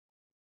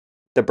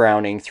The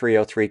Browning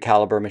 .303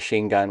 caliber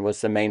machine gun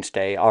was the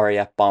mainstay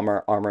RAF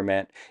bomber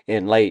armament.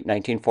 In late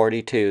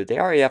 1942, the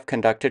RAF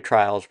conducted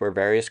trials where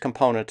various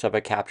components of a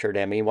captured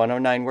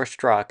Me-109 were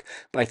struck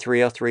by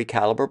 .303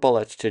 caliber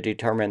bullets to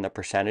determine the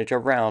percentage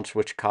of rounds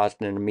which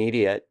caused an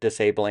immediate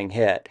disabling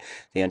hit.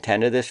 The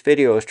intent of this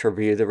video is to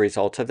review the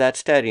results of that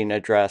study and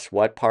address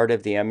what part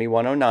of the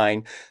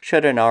Me-109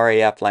 should an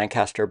RAF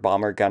Lancaster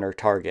bomber gunner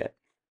target.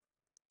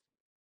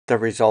 The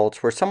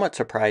results were somewhat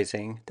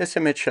surprising. This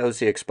image shows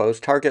the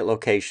exposed target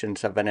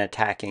locations of an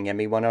attacking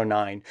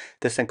Me-109.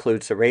 This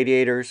includes the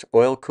radiators,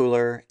 oil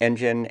cooler,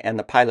 engine, and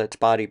the pilot's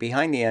body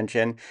behind the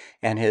engine,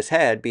 and his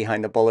head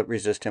behind the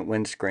bullet-resistant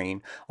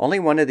windscreen. Only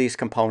one of these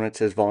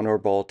components is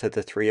vulnerable to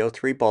the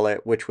 .303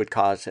 bullet, which would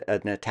cause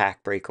an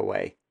attack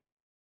breakaway.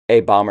 A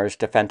bomber's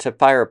defensive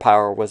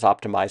firepower was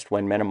optimized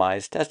when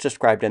minimized, as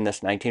described in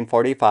this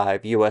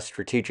 1945 U.S.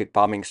 Strategic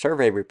Bombing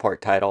Survey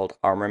report titled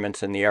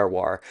Armaments in the Air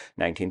War,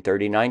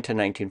 1939 to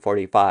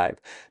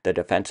 1945. The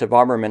defensive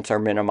armaments are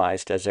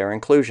minimized as their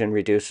inclusion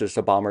reduces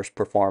the bomber's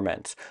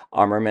performance.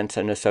 Armaments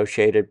and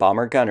associated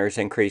bomber gunners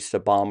increase the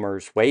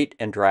bomber's weight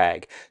and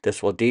drag.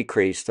 This will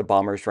decrease the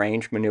bomber's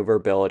range,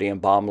 maneuverability,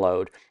 and bomb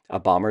load. A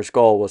bomber's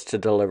goal was to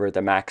deliver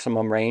the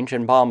maximum range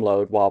and bomb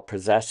load while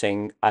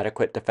possessing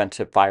adequate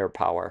defensive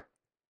firepower.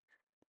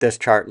 This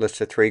chart lists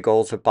the 3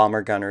 goals of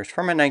bomber gunners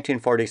from a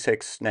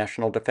 1946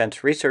 National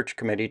Defense Research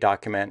Committee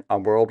document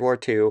on World War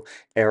II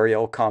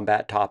aerial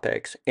combat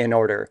topics. In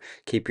order: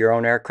 keep your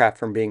own aircraft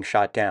from being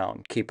shot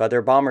down, keep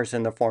other bombers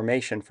in the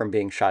formation from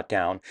being shot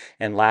down,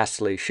 and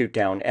lastly, shoot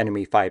down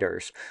enemy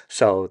fighters.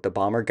 So, the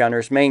bomber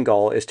gunner's main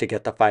goal is to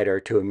get the fighter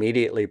to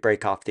immediately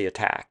break off the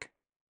attack.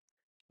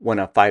 When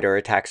a fighter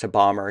attacks a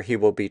bomber, he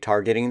will be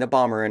targeting the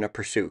bomber in a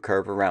pursuit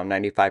curve around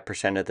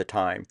 95% of the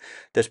time.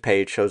 This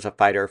page shows a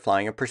fighter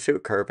flying a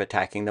pursuit curve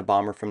attacking the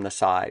bomber from the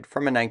side,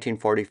 from a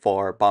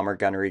 1944 Bomber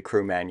Gunnery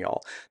Crew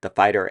Manual. The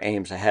fighter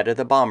aims ahead of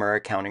the bomber,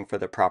 accounting for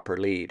the proper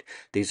lead.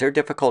 These are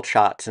difficult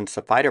shots since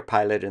the fighter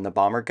pilot and the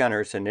bomber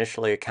gunners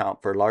initially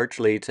account for large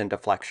leads and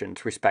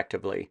deflections,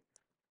 respectively.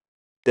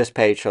 This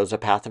page shows a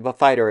path of a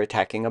fighter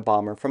attacking a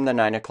bomber from the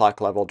 9 o'clock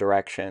level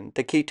direction.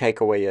 The key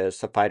takeaway is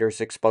the fighter's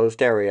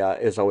exposed area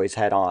is always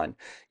head-on.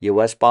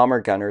 U.S.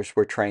 bomber gunners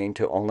were trained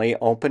to only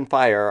open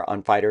fire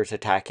on fighters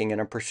attacking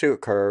in a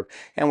pursuit curve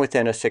and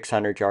within a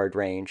 600-yard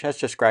range, as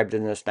described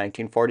in this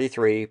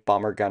 1943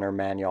 Bomber Gunner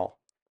Manual.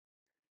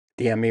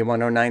 The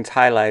Me-109s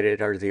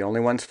highlighted are the only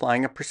ones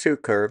flying a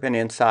pursuit curve and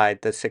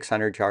inside the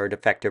 600-yard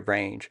effective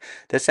range.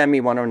 This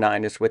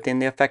Me-109 is within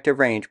the effective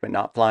range but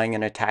not flying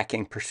an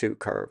attacking pursuit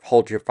curve.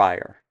 Hold your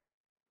fire.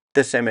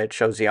 This image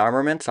shows the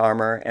armaments,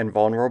 armor, and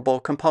vulnerable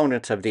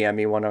components of the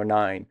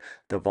Me-109.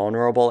 The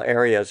vulnerable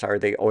areas are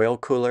the oil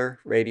cooler,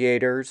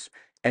 radiators,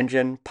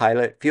 engine,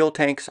 pilot, fuel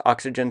tanks,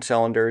 oxygen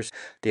cylinders.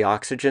 The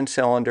oxygen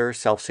cylinder,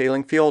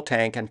 self-sealing fuel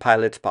tank, and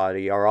pilot's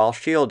body are all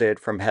shielded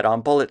from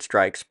head-on bullet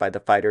strikes by the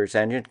fighter's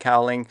engine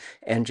cowling,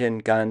 engine,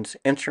 guns,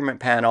 instrument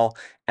panel,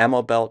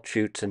 ammo belt,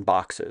 chutes, and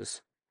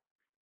boxes.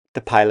 The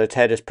pilot's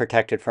head is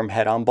protected from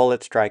head-on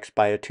bullet strikes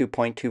by a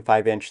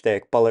 2.25-inch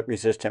thick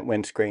bullet-resistant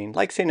windscreen,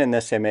 like seen in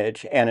this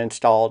image, and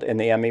installed in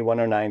the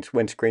Me-109's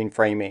windscreen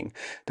framing.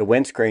 The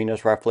windscreen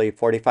is roughly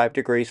 45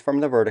 degrees from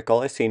the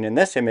vertical, as seen in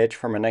this image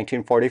from a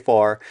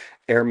 1944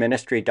 Air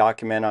Ministry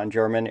document on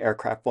German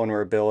aircraft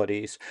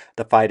vulnerabilities.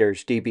 The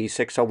fighter's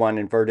DB-601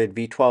 inverted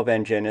V-12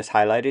 engine is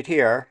highlighted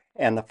here,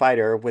 and the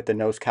fighter with the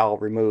nose cowl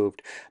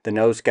removed. The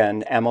nose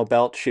gun, ammo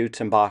belt, chutes,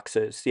 and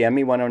boxes. The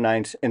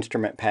Me-109's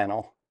instrument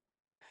panel.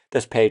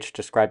 This page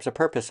describes the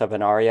purpose of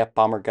an RAF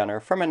bomber gunner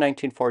from a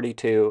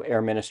 1942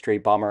 Air Ministry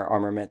bomber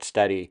armament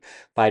study.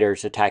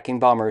 Fighters attacking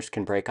bombers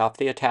can break off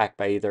the attack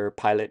by either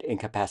pilot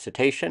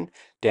incapacitation,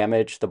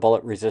 damage the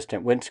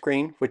bullet-resistant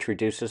windscreen, which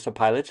reduces the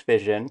pilot's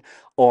vision,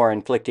 or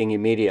inflicting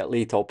immediate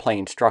lethal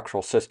plane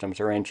structural systems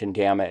or engine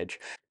damage.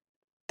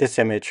 This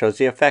image shows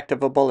the effect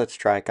of a bullet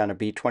strike on a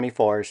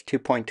B-24's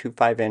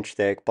 2.25-inch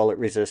thick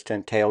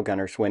bullet-resistant tail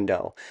gunner's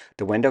window.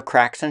 The window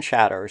cracks and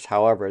shatters,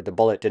 however, the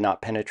bullet did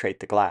not penetrate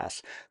the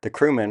glass. The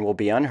crewman will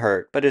be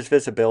unhurt, but his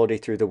visibility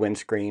through the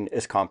windscreen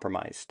is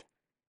compromised.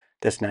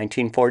 This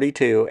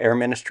 1942 Air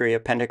Ministry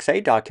Appendix A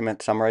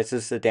document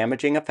summarizes the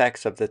damaging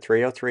effects of the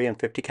 .303 and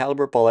 .50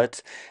 caliber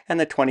bullets and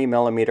the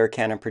 20mm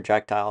cannon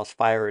projectiles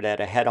fired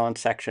at a head-on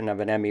section of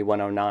an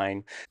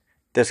Me-109.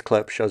 This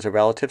clip shows the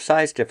relative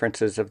size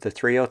differences of the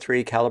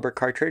 .303 caliber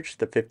cartridge,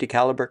 the .50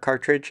 caliber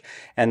cartridge,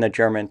 and the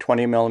German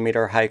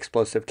 20mm high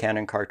explosive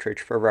cannon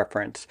cartridge for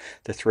reference.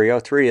 The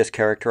 .303 is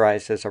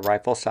characterized as a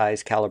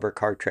rifle-size caliber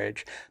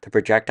cartridge. The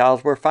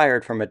projectiles were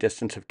fired from a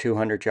distance of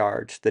 200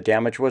 yards. The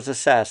damage was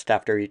assessed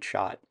after each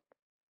shot.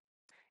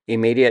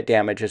 Immediate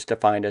damage is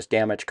defined as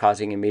damage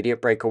causing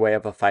immediate breakaway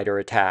of a fighter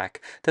attack.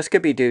 This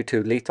could be due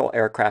to lethal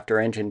aircraft or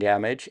engine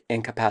damage,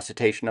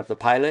 incapacitation of the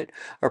pilot,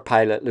 or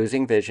pilot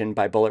losing vision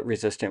by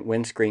bullet-resistant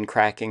windscreen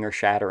cracking or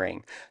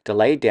shattering.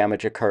 Delayed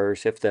damage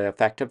occurs if the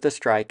effect of the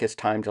strike is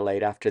time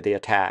delayed after the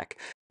attack.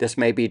 This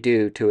may be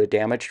due to a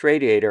damaged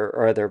radiator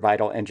or other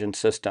vital engine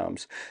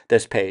systems.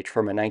 This page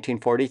from a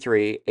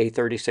 1943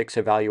 A36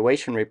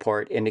 evaluation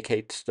report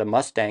indicates the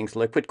Mustang's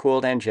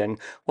liquid-cooled engine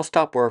will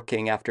stop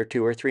working after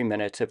 2 or 3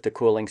 minutes if the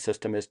cooling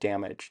system is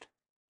damaged.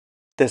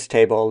 This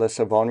table lists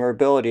a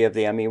vulnerability of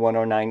the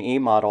Me-109E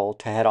model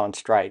to head-on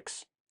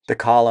strikes. The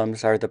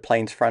columns are the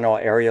plane's frontal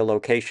area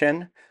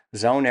location,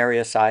 zone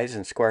area size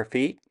in square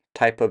feet,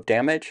 type of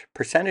damage,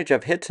 percentage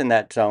of hits in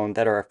that zone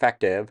that are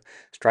effective,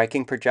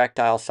 striking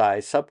projectile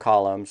size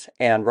subcolumns,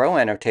 and row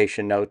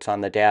annotation notes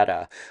on the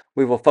data.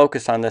 We will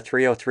focus on the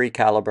 .303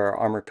 caliber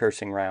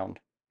armor-piercing round.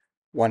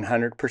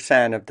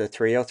 100% of the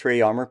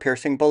 .303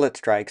 armor-piercing bullet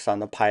strikes on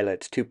the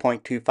pilot's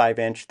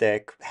 2.25-inch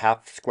thick,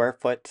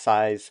 half-square-foot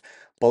size,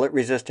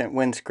 bullet-resistant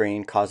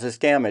windscreen causes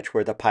damage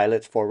where the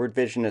pilot's forward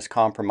vision is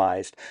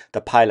compromised.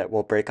 The pilot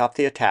will break off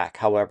the attack,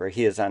 however,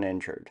 he is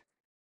uninjured.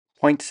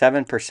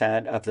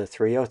 0.7% of the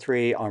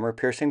 .303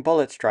 armor-piercing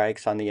bullet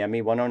strikes on the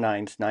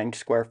Me-109's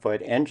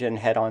 9-square-foot engine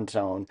head-on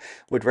zone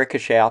would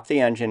ricochet off the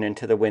engine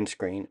into the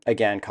windscreen,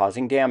 again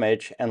causing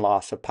damage and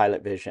loss of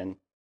pilot vision.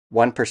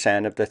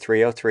 1% of the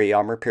 .303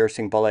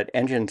 armor-piercing bullet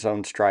engine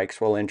zone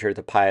strikes will injure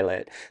the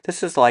pilot.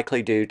 This is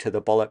likely due to the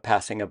bullet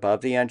passing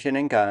above the engine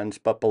and guns,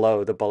 but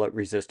below the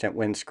bullet-resistant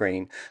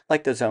windscreen,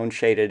 like the zone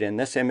shaded in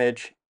this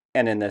image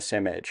and in this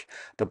image.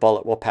 The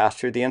bullet will pass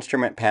through the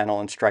instrument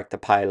panel and strike the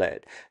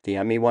pilot. The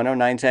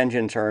Me-109's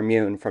engines are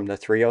immune from the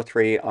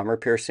 .303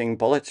 armor-piercing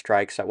bullet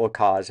strikes that will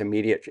cause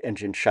immediate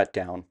engine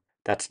shutdown.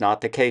 That's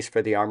not the case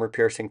for the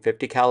armor-piercing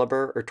 50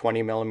 caliber or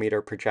 20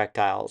 millimeter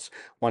projectiles.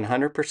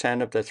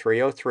 100% of the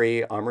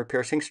 .303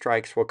 armor-piercing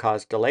strikes will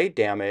cause delayed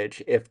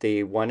damage if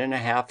the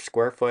 1.5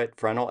 square foot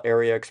frontal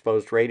area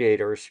exposed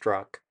radiator is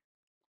struck.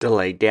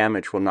 Delayed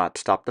damage will not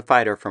stop the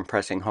fighter from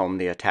pressing home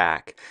the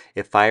attack.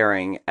 If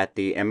firing at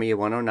the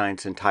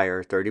Me-109's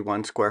entire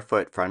 31 square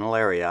foot frontal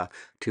area,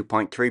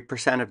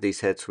 2.3% of these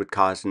hits would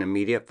cause an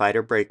immediate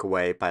fighter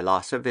breakaway by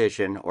loss of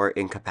vision or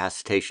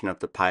incapacitation of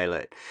the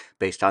pilot.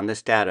 Based on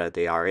this data,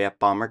 the RAF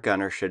bomber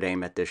gunner should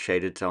aim at this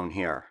shaded zone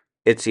here.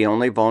 It's the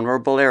only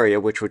vulnerable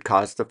area which would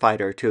cause the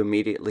fighter to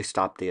immediately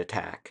stop the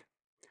attack.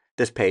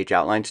 This page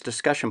outlines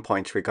discussion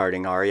points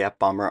regarding RAF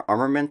bomber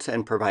armaments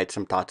and provides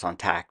some thoughts on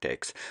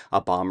tactics.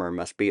 A bomber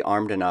must be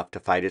armed enough to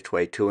fight its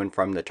way to and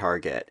from the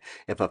target.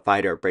 If a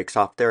fighter breaks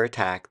off their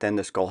attack, then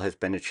this goal has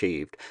been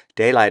achieved.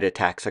 Daylight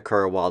attacks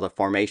occur while the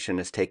formation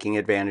is taking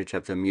advantage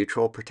of the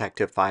mutual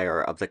protective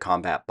fire of the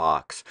combat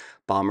box.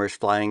 Bombers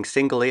flying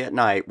singly at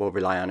night will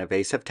rely on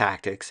evasive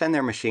tactics and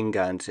their machine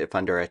guns if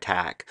under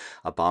attack.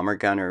 A bomber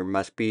gunner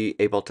must be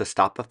able to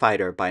stop a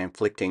fighter by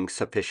inflicting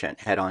sufficient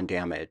head-on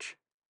damage.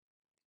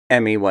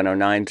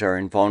 Me-109s are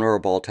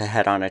invulnerable to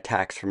head-on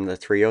attacks from the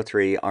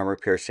 .303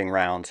 armor-piercing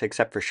rounds,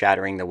 except for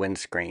shattering the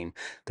windscreen.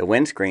 The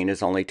windscreen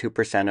is only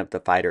 2% of the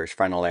fighter's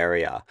frontal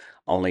area.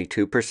 Only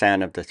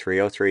 2% of the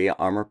 .303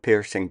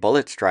 armor-piercing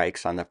bullet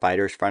strikes on the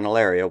fighter's frontal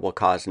area will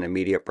cause an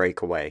immediate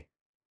breakaway.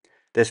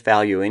 This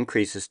value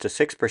increases to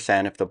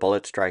 6% if the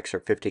bullet strikes are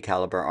 50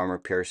 caliber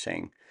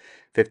armor-piercing.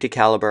 50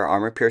 caliber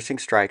armor-piercing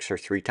strikes are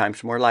 3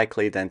 times more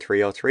likely than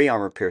 .303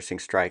 armor-piercing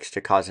strikes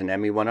to cause an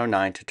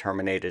Me-109 to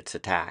terminate its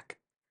attack.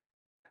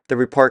 The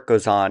report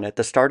goes on, at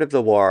the start of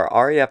the war,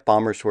 RAF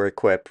bombers were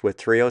equipped with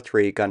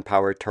 .303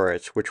 gun-powered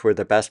turrets, which were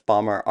the best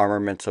bomber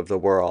armaments of the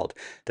world.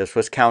 This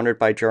was countered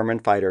by German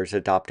fighters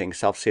adopting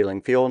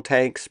self-sealing fuel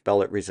tanks,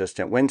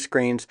 bullet-resistant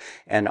windscreens,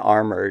 and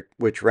armor,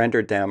 which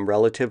rendered them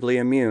relatively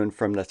immune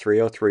from the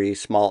 .303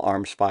 small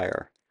arms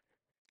fire.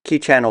 Key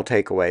channel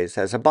takeaways.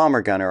 As a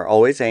bomber gunner,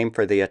 always aim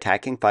for the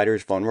attacking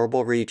fighter's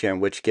vulnerable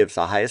region, which gives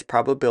the highest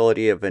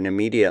probability of an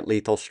immediate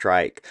lethal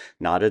strike,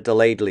 not a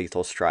delayed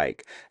lethal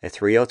strike. A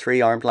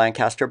 .303 armed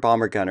Lancaster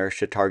bomber gunner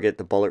should target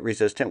the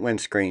bullet-resistant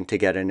windscreen to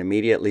get an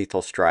immediate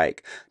lethal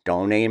strike.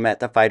 Don't aim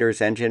at the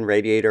fighter's engine,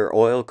 radiator,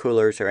 oil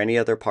coolers, or any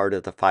other part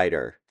of the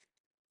fighter.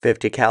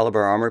 50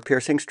 caliber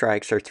armor-piercing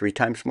strikes are 3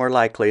 times more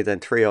likely than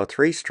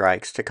 .303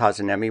 strikes to cause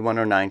an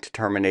Me-109 to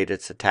terminate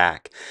its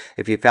attack.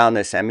 If you found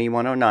this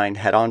Me-109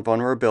 head-on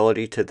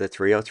vulnerability to the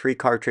 .303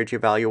 cartridge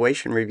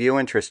evaluation review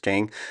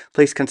interesting,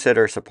 please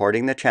consider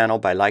supporting the channel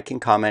by liking,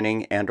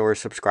 commenting, and/or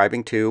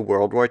subscribing to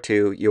World War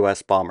II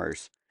U.S.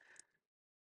 Bombers.